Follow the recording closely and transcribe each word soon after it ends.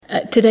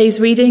Today's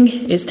reading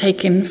is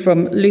taken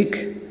from Luke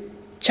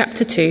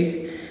chapter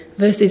 2,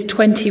 verses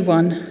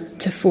 21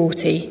 to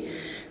 40,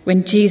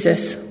 when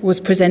Jesus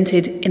was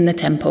presented in the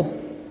temple.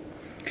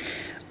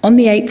 On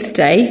the 8th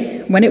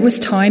day, when it was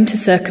time to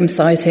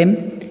circumcise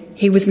him,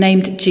 he was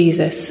named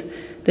Jesus,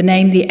 the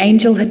name the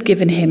angel had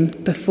given him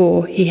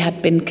before he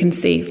had been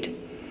conceived.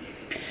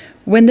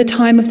 When the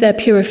time of their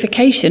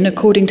purification,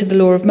 according to the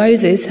law of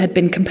Moses, had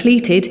been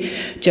completed,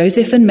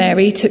 Joseph and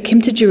Mary took him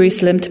to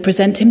Jerusalem to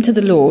present him to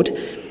the Lord,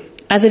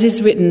 as it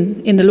is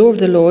written in the law of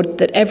the Lord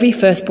that every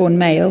firstborn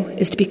male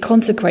is to be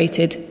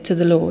consecrated to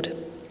the Lord,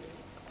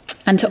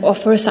 and to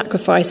offer a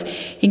sacrifice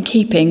in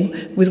keeping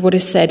with what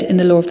is said in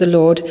the law of the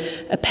Lord,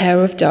 a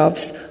pair of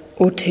doves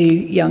or 2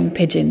 young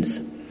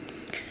pigeons.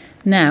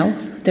 Now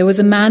there was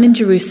a man in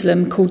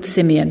Jerusalem called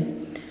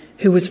Simeon,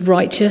 who was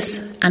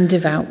righteous and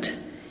devout.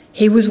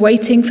 He was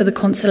waiting for the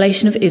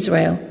consolation of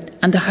Israel,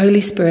 and the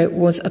Holy Spirit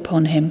was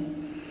upon him.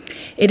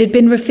 It had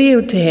been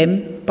revealed to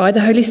him by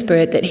the Holy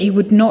Spirit that he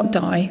would not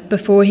die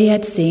before he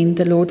had seen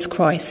the Lord's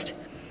Christ.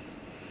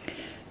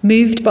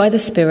 Moved by the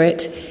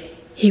Spirit,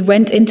 he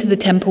went into the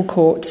temple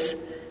courts.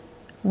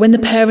 When the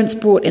parents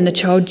brought in the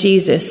child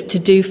Jesus to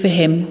do for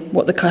him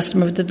what the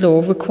custom of the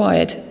law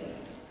required,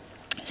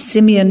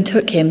 Simeon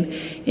took him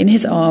in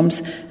his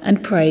arms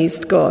and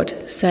praised God,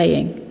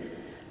 saying,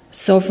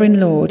 "Sovereign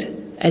Lord,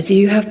 as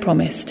you have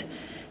promised,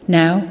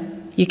 now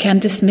you can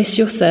dismiss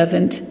your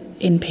servant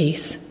in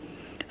peace.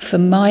 For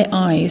my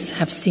eyes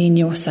have seen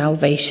your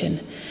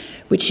salvation,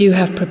 which you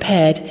have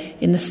prepared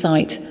in the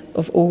sight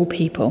of all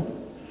people,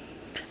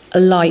 a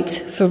light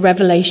for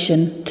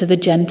revelation to the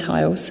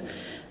Gentiles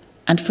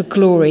and for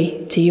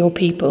glory to your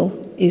people,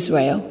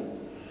 Israel."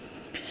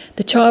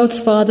 The child's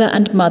father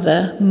and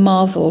mother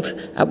marveled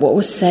at what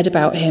was said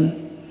about him.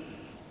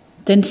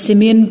 Then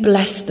Simeon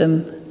blessed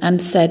them and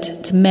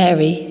said to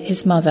Mary,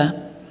 his mother,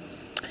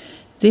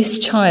 "This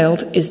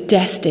child is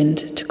destined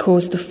to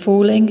cause the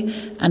falling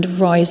and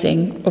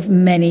rising of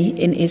many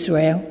in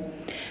Israel,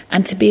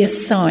 and to be a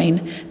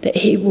sign that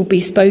he will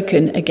be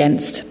spoken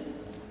against,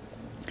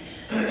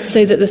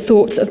 so that the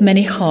thoughts of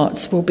many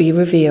hearts will be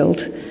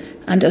revealed,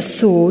 and a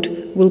sword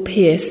will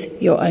pierce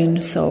your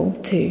own soul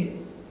too."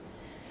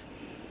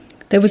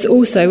 There was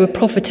also a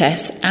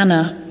prophetess,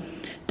 Anna,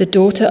 the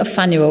daughter of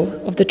Phanuel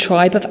of the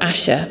tribe of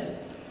Asher.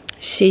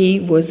 She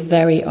was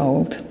very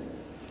old.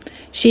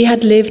 She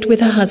had lived with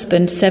her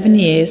husband 7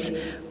 years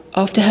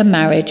after her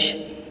marriage,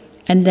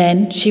 and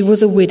then she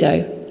was a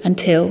widow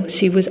until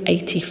she was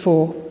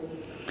 84.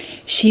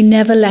 She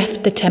never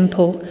left the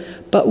temple,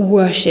 but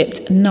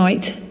worshipped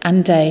night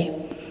and day,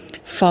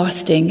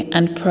 fasting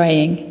and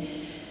praying.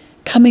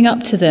 Coming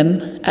up to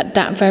them at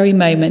that very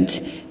moment,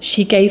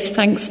 she gave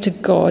thanks to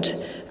God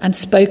and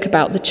spoke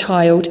about the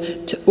child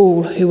to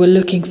all who were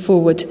looking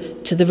forward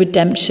to the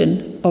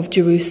redemption of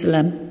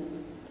Jerusalem.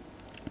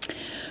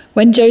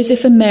 When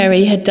Joseph and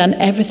Mary had done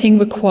everything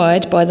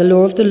required by the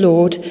law of the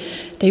Lord,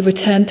 they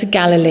returned to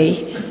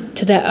Galilee,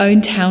 to their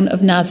own town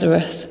of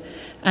Nazareth.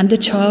 And the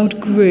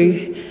child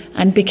grew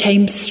and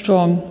became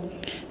strong,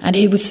 and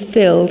he was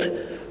filled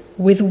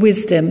with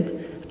wisdom,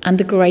 and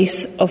the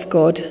grace of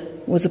God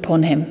was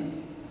upon him.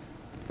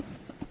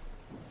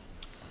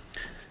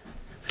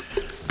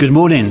 Good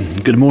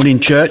morning,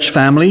 church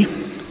family.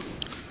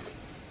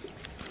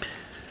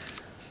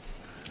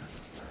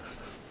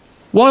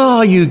 What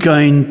are you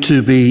going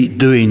to be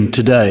doing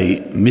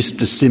today,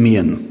 Mr.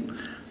 Simeon?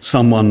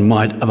 Someone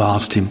might have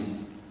asked him.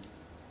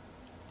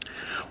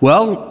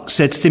 "Well,"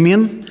 said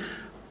Simeon,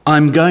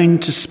 "I'm going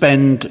to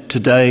spend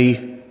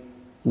today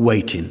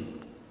waiting."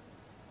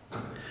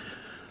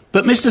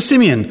 "But Mr.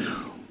 Simeon,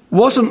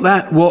 wasn't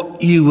that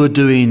what you were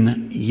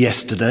doing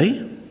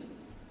yesterday?"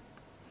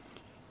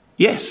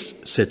 "Yes,"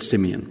 said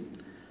Simeon,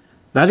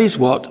 "that is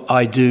what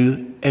I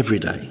do every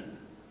day."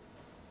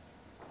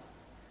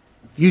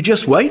 "You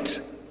just wait?"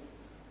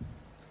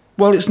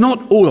 "Well, it's not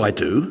all I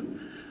do,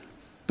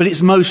 but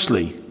it's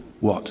mostly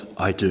what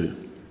I do."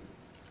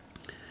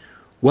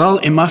 "Well,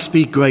 it must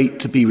be great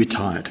to be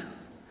retired."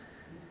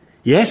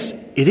 "Yes,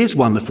 it is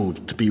wonderful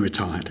to be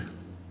retired."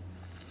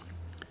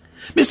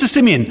 "Mr.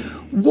 Simeon,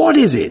 what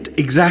is it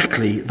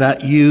exactly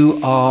that you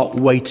are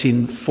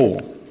waiting for?"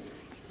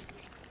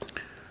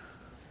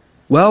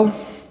 "Well,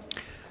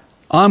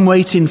 I'm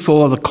waiting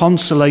for the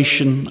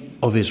consolation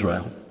of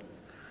Israel.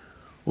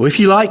 Or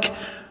if you like,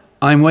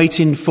 I'm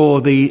waiting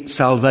for the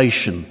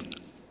salvation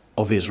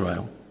of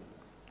Israel."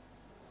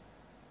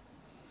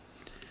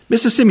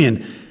 "Mr.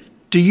 Simeon,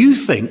 do you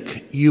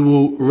think you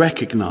will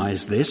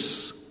recognize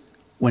this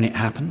when it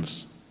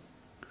happens?"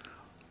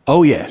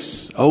 Oh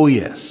yes.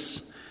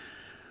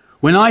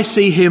 "When I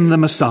see him, the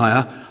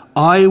Messiah,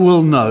 I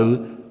will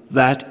know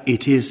that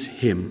it is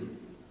him."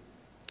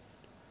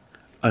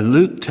 And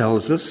Luke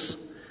tells us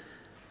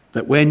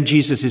that when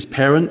Jesus'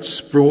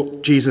 parents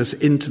brought Jesus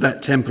into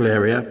that temple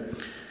area,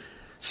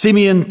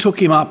 Simeon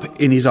took him up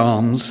in his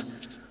arms,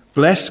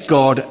 blessed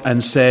God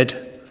and said,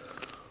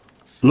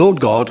 "Lord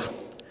God,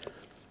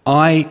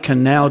 I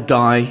can now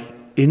die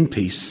in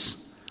peace,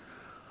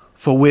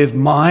 for with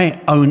my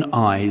own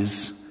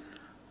eyes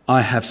I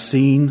have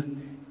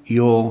seen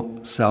your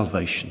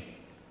salvation.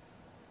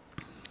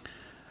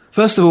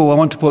 First of all, I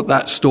want to put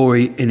that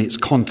story in its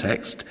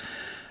context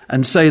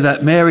and say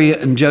that Mary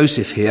and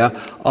Joseph here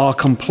are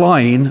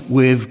complying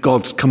with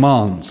God's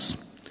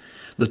commands.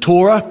 The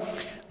Torah,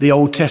 the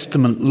Old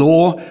Testament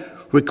law,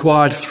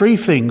 required three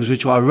things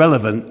which are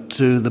relevant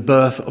to the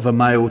birth of a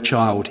male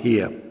child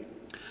here.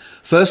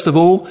 First of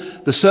all,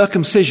 the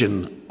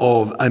circumcision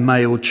of a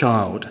male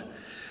child,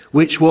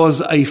 which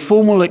was a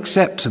formal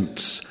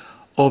acceptance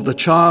of the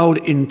child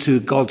into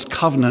God's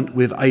covenant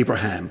with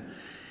Abraham.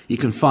 You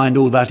can find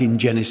all that in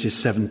Genesis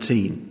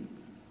 17.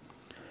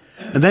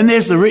 And then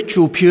there's the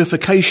ritual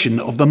purification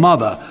of the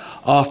mother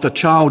after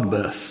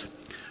childbirth.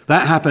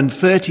 That happened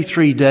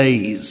 33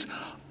 days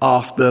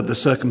after the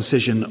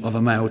circumcision of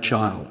a male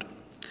child.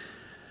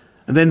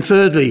 And then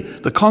thirdly,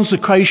 the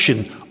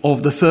consecration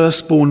of the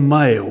firstborn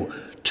male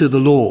to the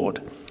Lord.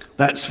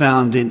 That's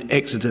found in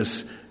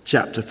Exodus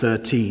chapter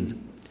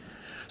 13.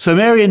 So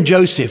Mary and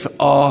Joseph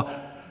are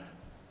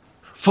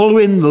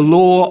following the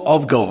law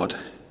of God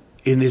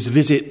in this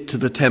visit to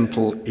the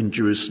temple in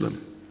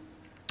Jerusalem.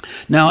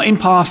 Now, in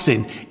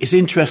passing, it's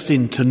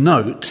interesting to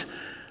note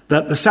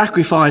that the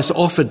sacrifice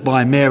offered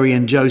by Mary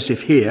and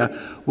Joseph here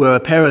were a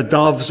pair of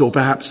doves or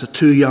perhaps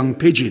 2 young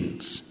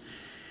pigeons.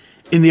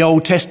 In the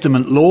Old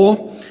Testament law,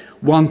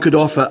 one could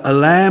offer a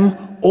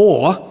lamb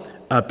or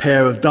a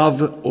pair of dove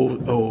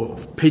or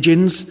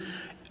pigeons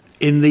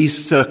in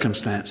these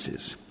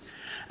circumstances.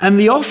 And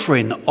the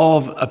offering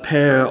of a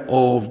pair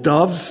of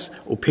doves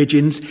or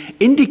pigeons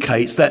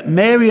indicates that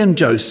Mary and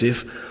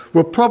Joseph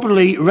were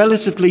probably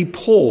relatively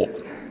poor.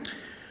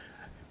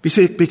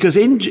 Because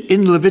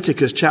in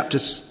Leviticus chapter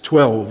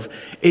 12,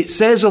 it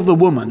says of the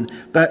woman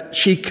that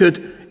she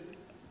could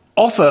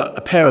offer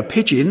a pair of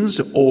pigeons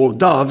or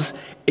doves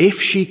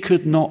if she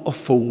could not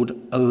afford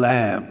a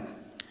lamb.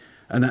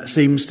 And that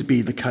seems to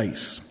be the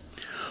case.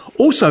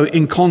 Also,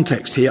 in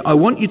context here, I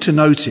want you to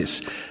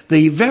notice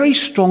the very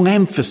strong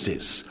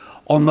emphasis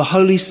on the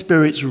Holy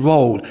Spirit's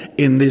role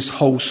in this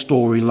whole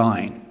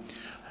storyline.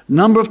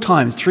 Number of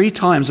times, 3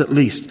 times at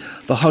least,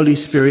 the Holy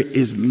Spirit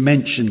is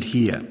mentioned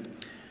here.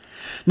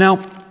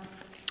 Now,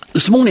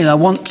 this morning I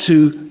want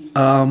to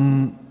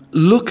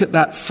look at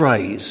that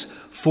phrase,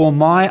 "For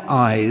my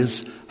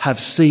eyes have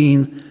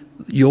seen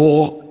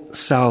your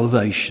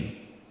salvation."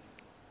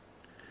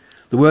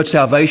 The word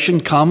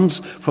salvation comes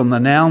from the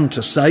noun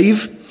to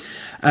save,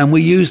 and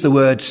we use the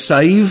word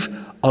save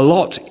a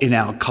lot in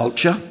our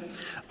culture.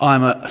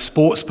 I'm a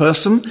sports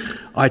person.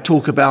 I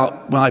talk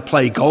about when I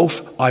play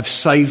golf, I've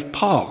saved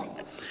par.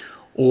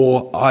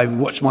 Or I've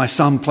watched my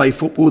son play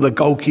football. The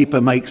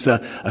goalkeeper makes a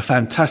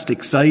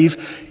fantastic save.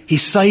 He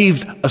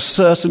saved a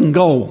certain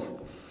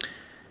goal.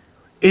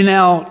 In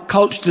our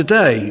culture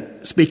today,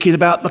 speaking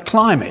about the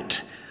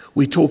climate,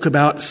 we talk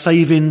about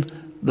saving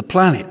the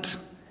planet.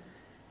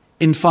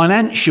 In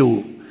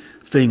financial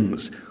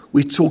things,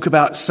 we talk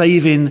about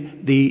saving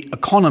the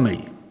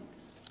economy.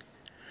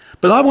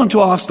 But I want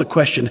to ask the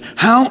question,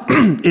 how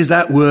is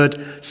that word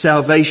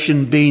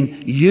salvation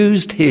being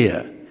used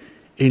here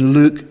in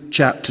Luke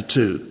chapter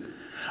 2?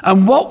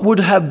 And what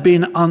would have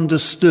been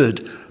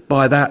understood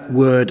by that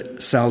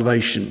word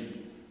salvation?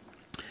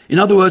 In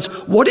other words,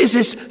 what is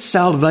this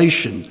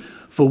salvation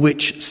for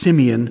which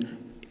Simeon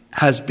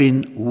has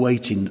been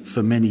waiting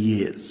for many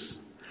years?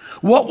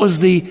 What was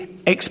the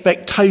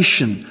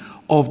expectation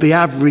of the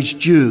average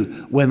Jew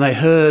when they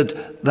heard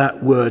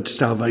that word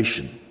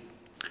salvation?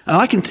 And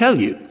I can tell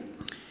you,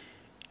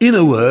 in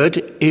a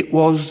word, it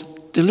was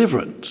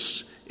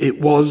deliverance.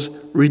 It was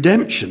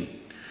redemption.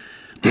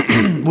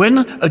 When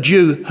a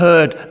Jew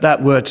heard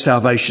that word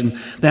salvation,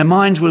 their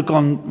minds would have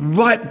gone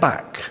right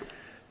back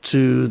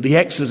to the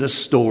Exodus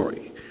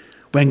story,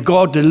 when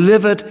God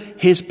delivered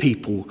his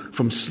people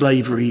from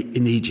slavery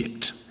in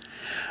Egypt.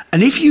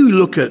 And if you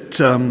look at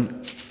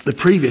the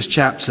previous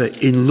chapter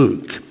in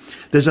Luke,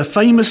 there's a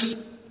famous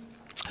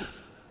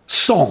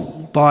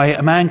song by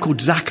a man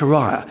called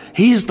Zechariah.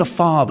 He's the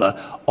father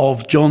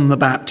of John the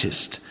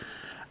Baptist.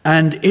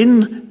 And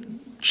in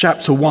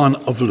chapter 1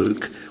 of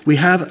Luke, we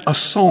have a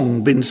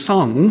song been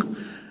sung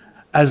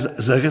as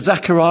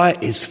Zechariah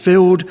is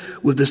filled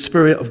with the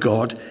Spirit of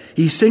God.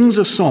 He sings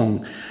a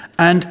song,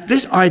 and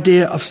this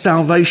idea of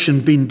salvation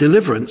being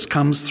deliverance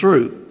comes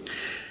through.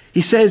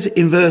 He says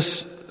in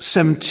verse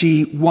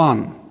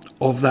 71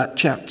 of that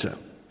chapter,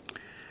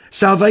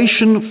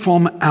 "Salvation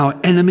from our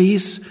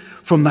enemies,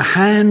 from the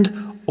hand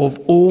of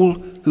all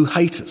who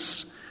hate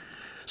us."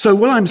 So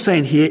what I'm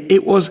saying here,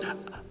 it was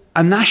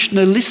a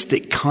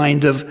nationalistic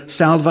kind of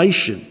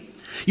salvation.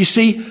 You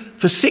see,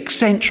 for 6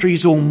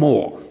 centuries or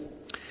more,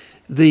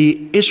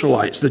 the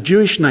Israelites, the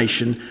Jewish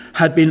nation,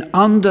 had been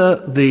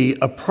under the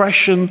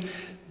oppression,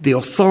 the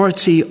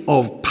authority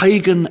of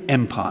pagan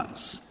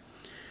empires.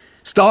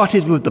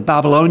 Started with the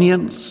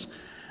Babylonians,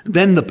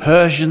 then the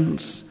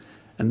Persians,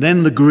 and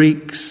then the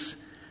Greeks,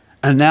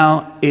 and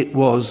now it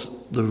was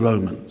the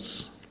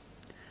Romans.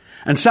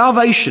 And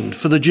salvation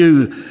for the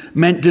Jew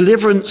meant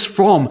deliverance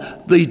from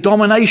the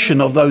domination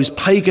of those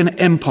pagan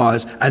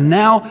empires, and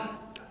now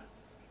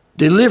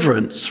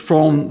deliverance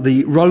from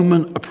the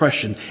Roman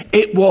oppression.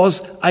 It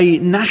was a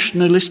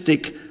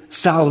nationalistic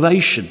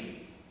salvation.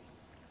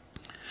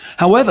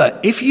 However,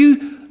 if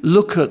you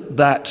look at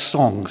that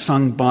song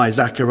sung by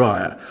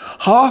Zechariah,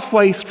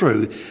 halfway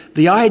through,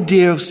 the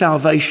idea of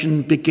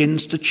salvation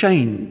begins to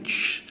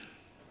change.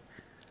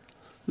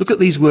 Look at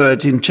these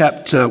words in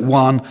chapter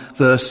 1,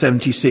 verse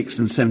 76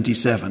 and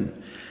 77.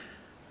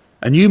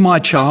 "And you, my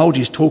child,"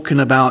 he's talking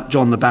about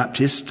John the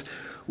Baptist,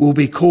 "will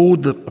be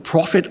called the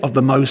prophet of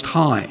the Most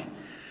High.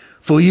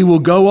 For you will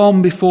go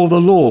on before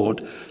the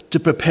Lord to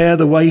prepare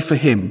the way for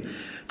him,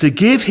 to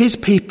give his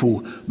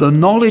people the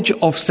knowledge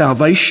of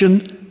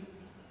salvation,"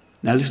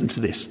 now listen to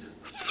this,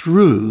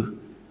 "through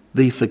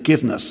the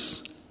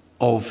forgiveness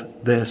of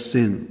their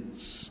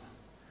sins."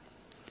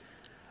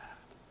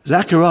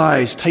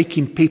 Zechariah is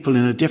taking people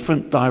in a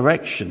different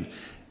direction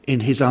in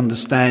his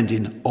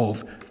understanding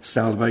of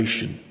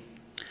salvation.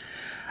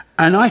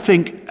 And I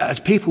think as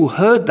people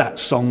heard that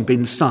song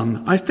being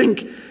sung, I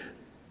think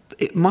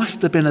it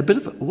must have been a bit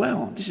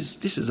of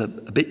this is a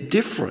bit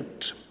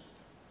different.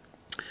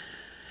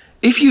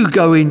 If you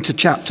go into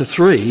chapter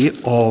 3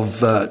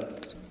 of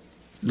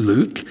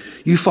Luke,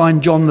 you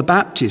find John the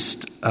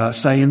Baptist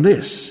saying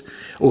this,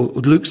 or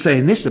Luke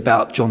saying this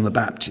about John the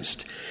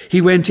Baptist. "He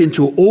went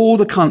into all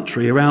the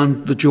country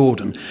around the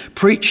Jordan,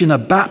 preaching a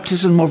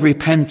baptism of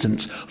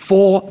repentance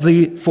for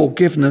the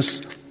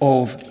forgiveness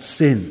of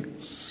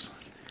sins."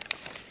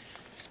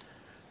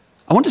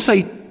 I want to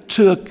say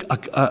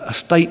a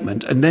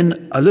statement and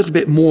then a little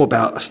bit more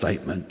about a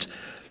statement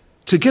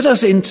to get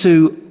us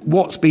into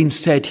what's been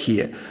said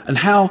here and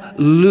how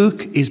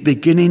Luke is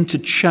beginning to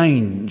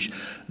change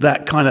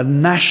that kind of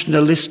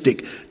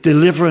nationalistic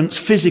deliverance,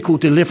 physical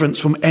deliverance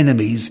from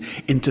enemies,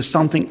 into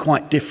something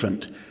quite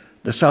different.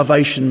 The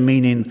salvation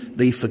meaning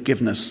the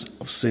forgiveness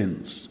of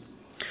sins.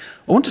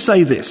 I want to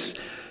say this.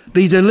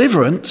 The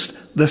deliverance,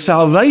 the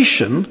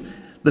salvation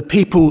the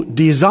people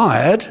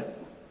desired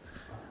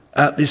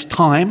at this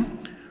time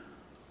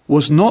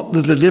was not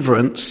the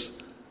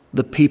deliverance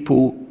the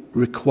people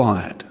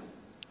required.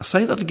 I'll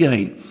say that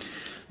again.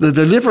 The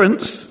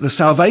deliverance, the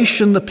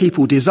salvation the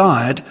people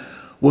desired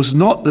was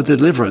not the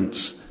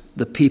deliverance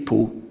the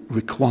people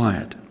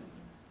required.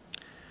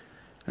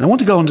 And I want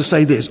to go on to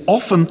say this.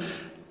 Often,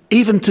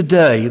 even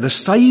today, the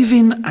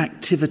saving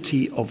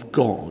activity of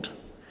God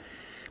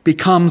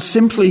becomes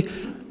simply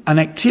an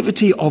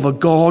activity of a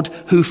God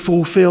who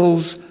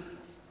fulfills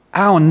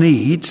our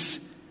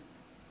needs,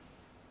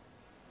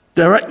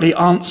 directly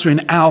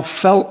answering our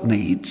felt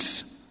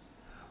needs,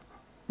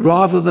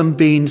 rather than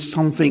being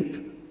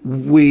something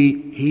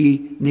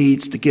he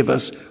needs to give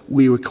us,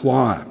 we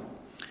require.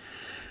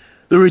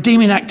 The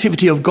redeeming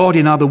activity of God,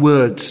 in other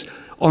words,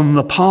 on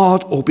the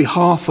part or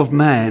behalf of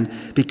man,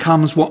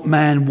 becomes what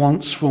man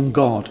wants from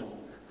God,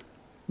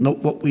 not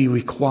what we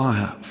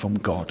require from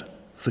God,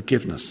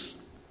 forgiveness.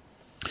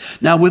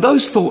 Now, with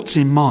those thoughts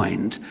in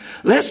mind,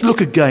 let's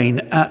look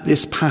again at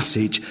this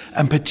passage,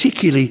 and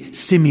particularly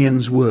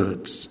Simeon's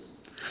words.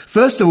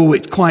 First of all,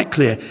 it's quite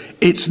clear.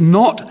 It's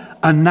not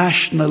a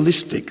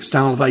nationalistic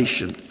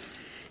salvation.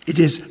 It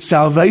is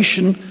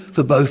salvation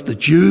for both the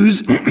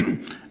Jews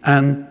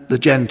and the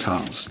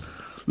Gentiles.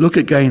 Look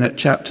again at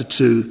chapter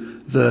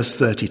 2, verse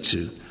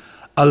 32.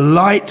 "A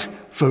light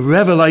for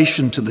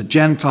revelation to the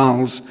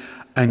Gentiles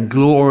and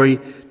glory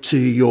to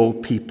your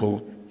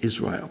people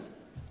Israel."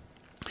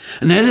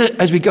 And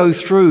as we go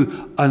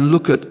through and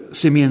look at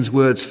Simeon's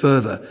words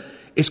further,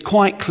 it's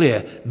quite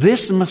clear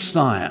this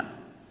Messiah,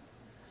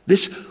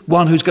 this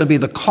one who's going to be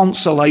the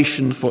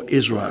consolation for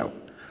Israel,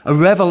 a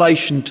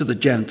revelation to the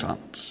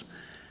Gentiles,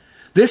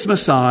 this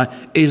Messiah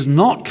is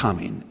not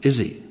coming, is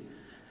he,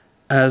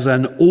 as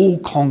an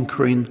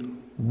all-conquering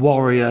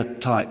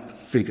warrior-type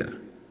figure.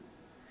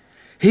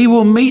 He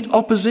will meet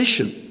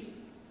opposition.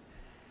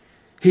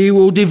 He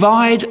will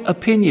divide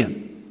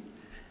opinion.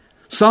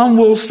 Some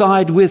will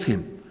side with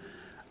him,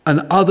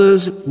 and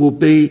others will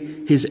be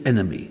his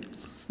enemy.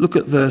 Look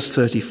at verse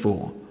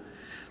 34.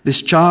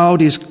 "This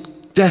child is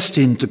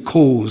destined to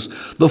cause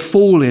the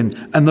falling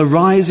and the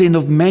rising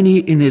of many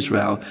in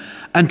Israel,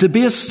 and to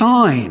be a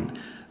sign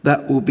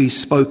that will be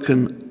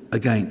spoken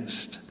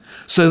against,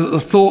 so that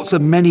the thoughts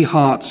of many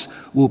hearts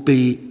will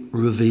be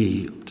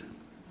revealed."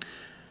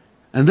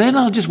 And then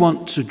I just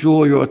want to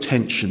draw your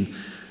attention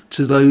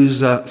to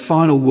those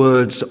final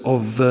words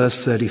of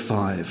verse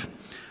 35.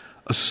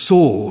 "A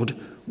sword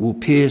will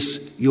pierce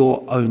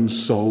your own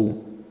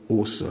soul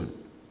also."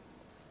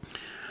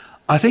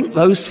 I think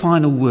those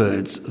final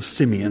words of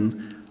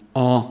Simeon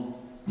are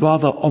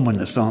rather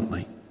ominous, aren't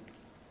they?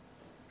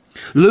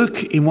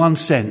 Luke, in one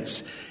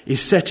sense,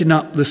 is setting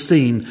up the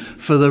scene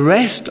for the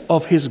rest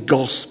of his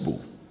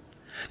gospel.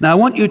 Now, I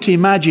want you to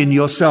imagine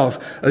yourself,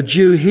 a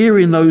Jew,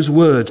 hearing those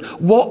words.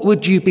 What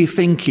would you be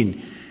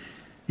thinking?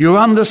 Your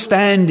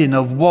understanding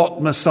of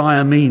what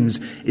Messiah means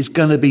is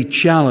going to be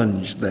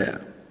challenged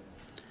there.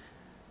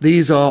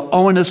 These are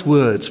ominous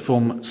words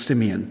from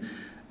Simeon,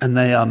 and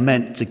they are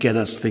meant to get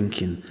us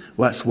thinking.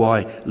 Well, that's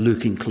why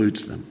Luke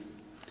includes them.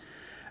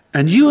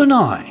 And you and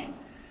I,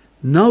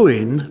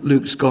 knowing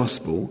Luke's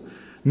gospel,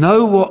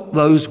 know what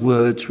those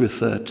words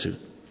refer to.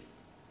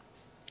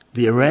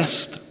 The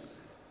arrest,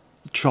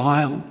 the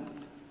trial,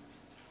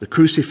 the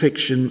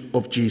crucifixion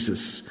of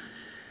Jesus,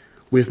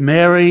 with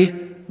Mary,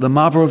 the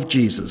mother of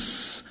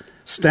Jesus,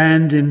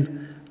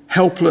 standing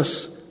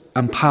helpless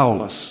and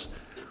powerless,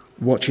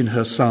 watching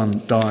her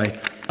son die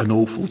an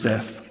awful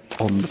death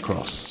on the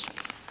cross.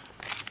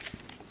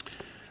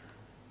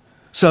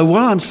 So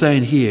what I'm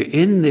saying here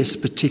in this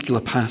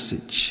particular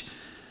passage,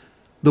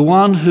 the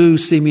one who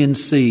Simeon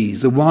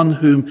sees, the one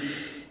whom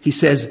he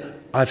says,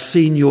 I've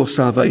seen your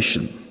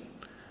salvation,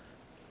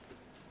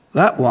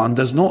 that one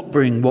does not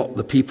bring what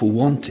the people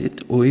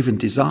wanted or even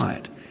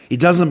desired. It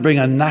doesn't bring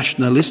a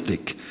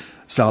nationalistic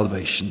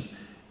salvation.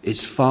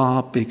 It's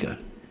far bigger.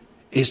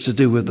 It's to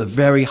do with the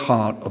very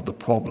heart of the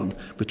problem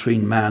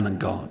between man and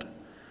God.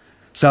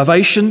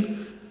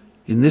 Salvation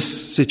in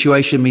this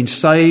situation means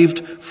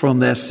saved from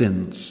their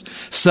sins,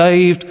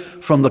 saved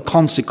from the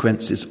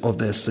consequences of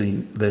their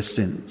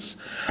sins.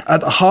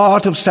 At the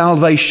heart of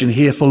salvation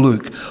here for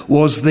Luke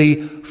was the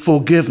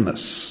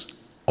forgiveness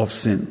of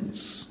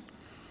sins.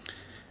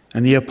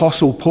 And the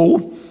Apostle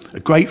Paul, a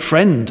great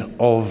friend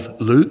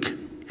of Luke,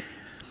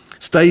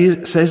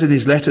 says in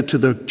his letter to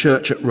the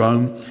church at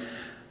Rome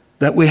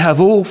that we have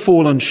all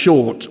fallen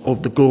short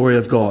of the glory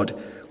of God.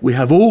 We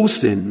have all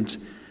sinned,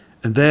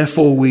 and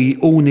therefore we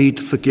all need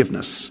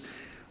forgiveness.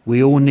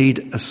 We all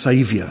need a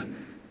saviour.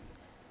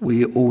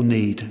 We all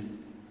need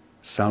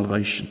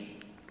salvation.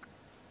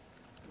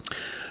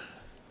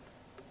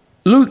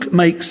 Luke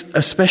makes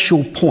a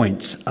special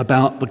point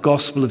about the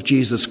gospel of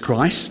Jesus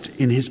Christ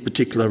in his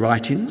particular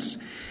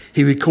writings.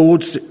 He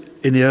records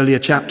in the earlier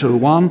chapter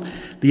 1,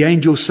 the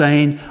angel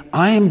saying,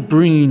 I am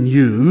bringing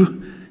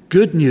you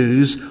good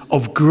news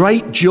of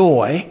great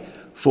joy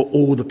for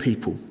all the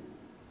people.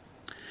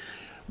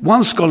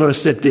 One scholar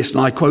has said this,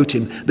 and I quote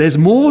him, there's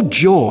more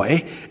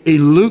joy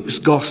in Luke's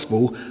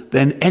gospel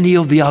than any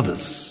of the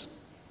others.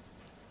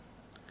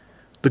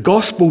 The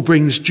gospel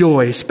brings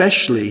joy,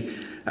 especially,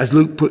 as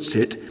Luke puts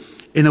it,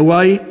 in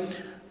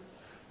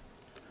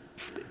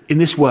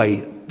this way,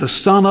 the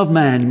Son of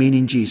Man,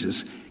 meaning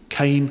Jesus,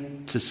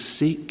 came to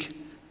seek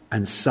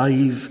and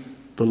save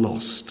the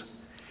lost.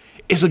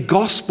 It's a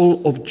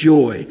gospel of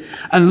joy.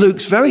 And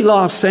Luke's very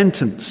last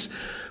sentence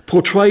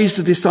portrays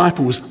the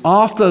disciples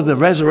after the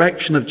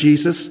resurrection of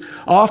Jesus,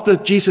 after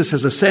Jesus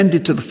has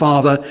ascended to the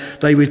Father,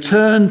 they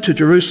return to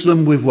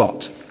Jerusalem with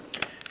what?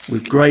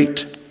 With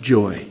great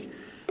joy.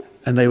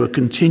 And they were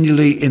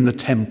continually in the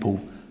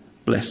temple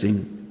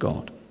blessing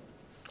God.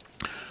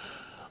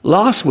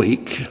 Last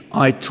week,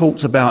 I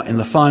talked about in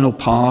the final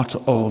part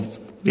of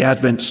the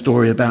Advent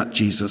story about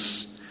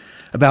Jesus,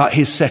 about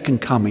his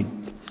second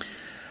coming,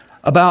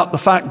 about the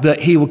fact that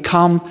he would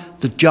come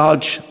to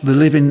judge the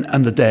living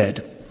and the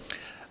dead.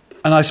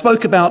 And I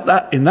spoke about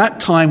that in that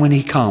time when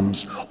he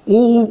comes,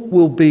 all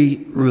will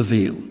be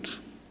revealed.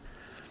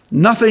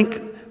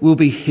 Nothing will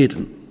be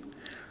hidden.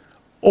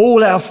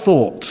 All our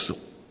thoughts,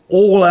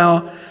 all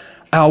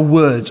our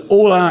words,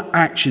 all our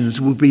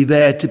actions will be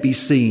there to be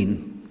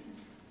seen.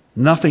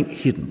 Nothing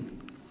hidden.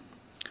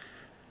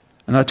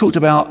 And I talked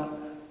about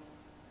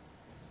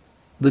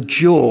the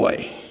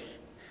joy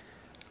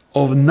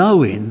of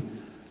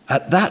knowing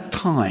at that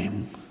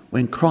time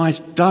when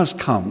Christ does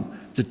come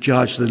to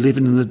judge the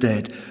living and the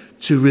dead,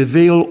 to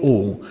reveal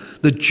all,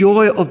 the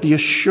joy of the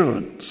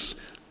assurance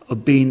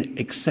of being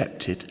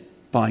accepted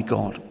by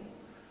God.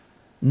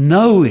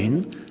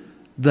 Knowing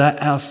that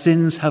our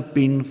sins have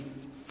been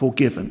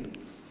forgiven.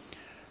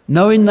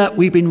 Knowing that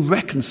we've been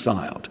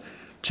reconciled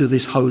to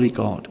this holy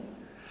God.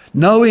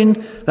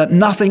 Knowing that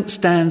nothing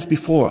stands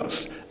before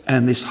us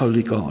and this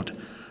holy God.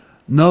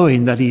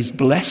 Knowing that he's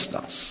blessed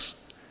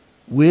us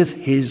with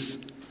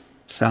his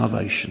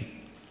salvation.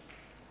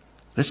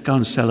 Let's go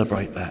and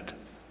celebrate that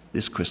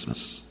this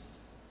Christmas.